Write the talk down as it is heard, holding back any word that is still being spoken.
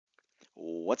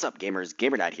What's up, gamers?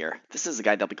 GamerDad here. This is a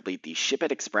guide to help you complete the Ship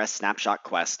It Express Snapshot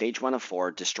quest, stage 1 of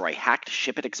 4, destroy hacked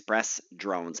Ship It Express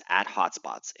drones at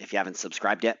hotspots. If you haven't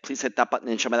subscribed yet, please hit that button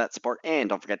and show me that support, and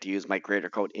don't forget to use my creator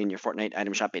code in your Fortnite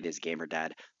item shop. It is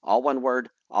GamerDad. All one word,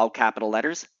 all capital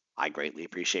letters. I greatly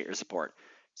appreciate your support.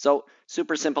 So,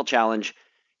 super simple challenge.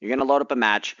 You're going to load up a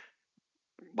match.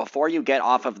 Before you get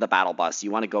off of the battle bus, you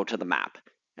want to go to the map.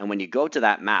 And when you go to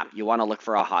that map, you want to look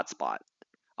for a hotspot.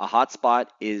 A hotspot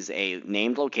is a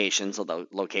named location, so the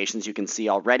locations you can see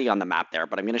already on the map there,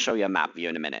 but I'm going to show you a map view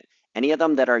in a minute. Any of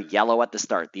them that are yellow at the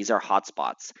start, these are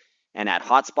hotspots. And at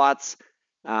hotspots,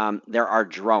 there are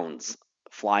drones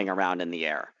flying around in the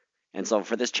air. And so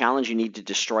for this challenge, you need to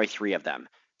destroy 3 of them.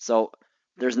 So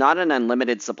there's not an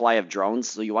unlimited supply of drones,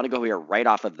 so you want to go here right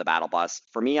off of the battle bus.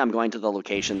 For me, I'm going to the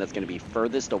location that's going to be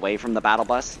furthest away from the battle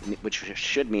bus, which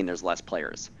should mean there's less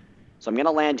players. So I'm going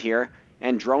to land here.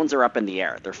 And drones are up in the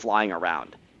air. They're flying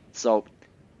around. So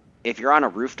if you're on a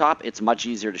rooftop, it's much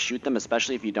easier to shoot them,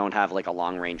 especially if you don't have like a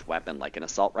long-range weapon like an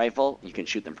assault rifle. You can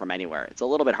shoot them from anywhere. It's a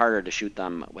little bit harder to shoot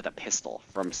them with a pistol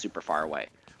from super far away.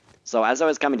 So as I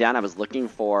was coming down, I was looking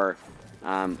for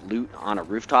loot on a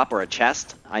rooftop or a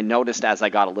chest. I noticed as I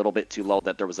got a little bit too low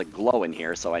that there was a glow in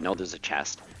here, so I know there's a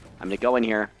chest. I'm going to go in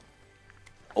here,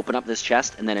 open up this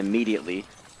chest, and then immediately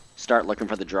start looking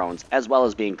for the drones, as well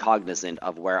as being cognizant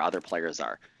of where other players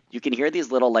are. You can hear these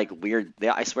little, like, weird...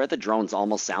 I swear the drones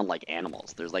almost sound like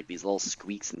animals. There's, like, these little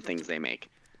squeaks and things they make.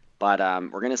 But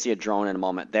we're going to see a drone in a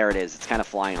moment. There it is. It's kind of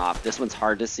flying off. This one's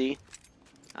hard to see.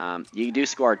 You do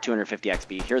score 250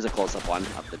 XP. Here's a close-up one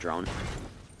of the drone.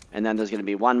 And then there's going to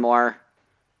be one more.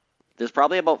 There's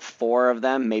probably about 4 of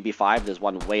them, maybe 5. There's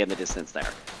one way in the distance there.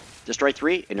 Destroy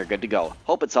 3, and you're good to go.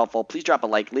 Hope it's helpful. Please drop a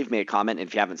like, leave me a comment, and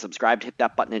if you haven't subscribed, hit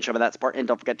that button and show me that support, and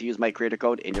don't forget to use my creator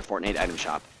code in your Fortnite item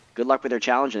shop. Good luck with your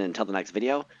challenge, and until the next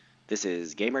video, this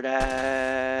is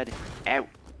GamerDad, out.